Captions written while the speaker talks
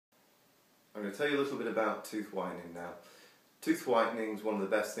I'm going to tell you a little bit about tooth whitening now. Tooth whitening is one of the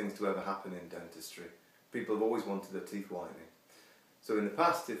best things to ever happen in dentistry. People have always wanted a teeth whitening. So in the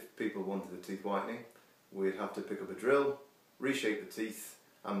past, if people wanted a teeth whitening, we'd have to pick up a drill, reshape the teeth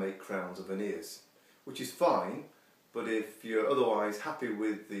and make crowns or veneers, which is fine, but if you're otherwise happy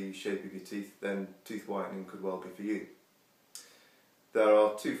with the shape of your teeth, then tooth whitening could well be for you. There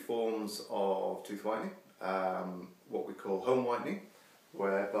are two forms of tooth whitening, what we call home whitening,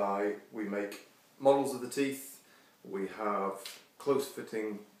 whereby we make models of the teeth, we have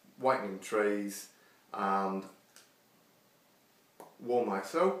close-fitting whitening trays and warm like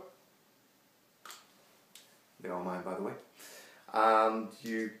so. They are mine, by the way. And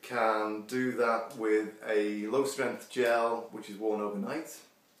you can do that with a low strength gel which is worn overnight,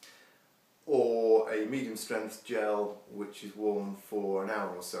 or a medium strength gel which is worn for an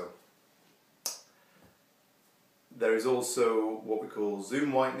hour or so. There is also what we call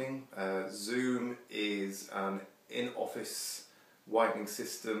Zoom whitening. Zoom is an in-office whitening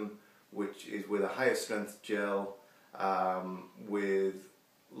system which is with a higher strength gel with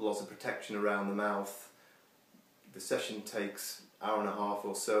lots of protection around the mouth. The session takes an hour and a half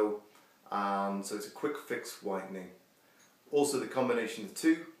or so, and so it's a quick fix whitening. Also the combination of the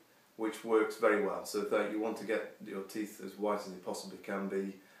two, which works very well. So if you want to get your teeth as white as they possibly can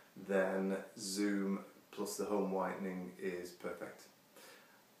be, then Zoom plus the home whitening is perfect.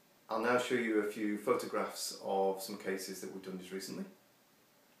 I'll now show you a few photographs of some cases that we've done just recently.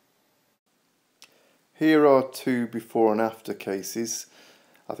 Here are two before and after cases.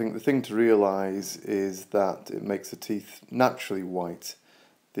 I think the thing to realise is that it makes the teeth naturally white.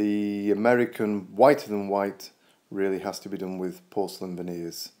 The American whiter than white really has to be done with porcelain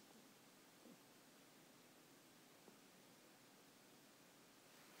veneers.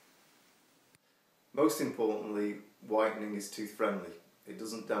 Most importantly, whitening is tooth friendly. It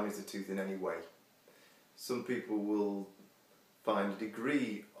doesn't damage the tooth in any way. Some people will find a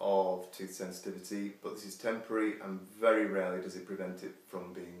degree of tooth sensitivity, but this is temporary and very rarely does it prevent it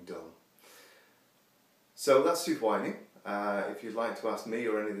from being done. So that's tooth whitening. If you'd like to ask me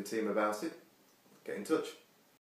or any of the team about it, get in touch.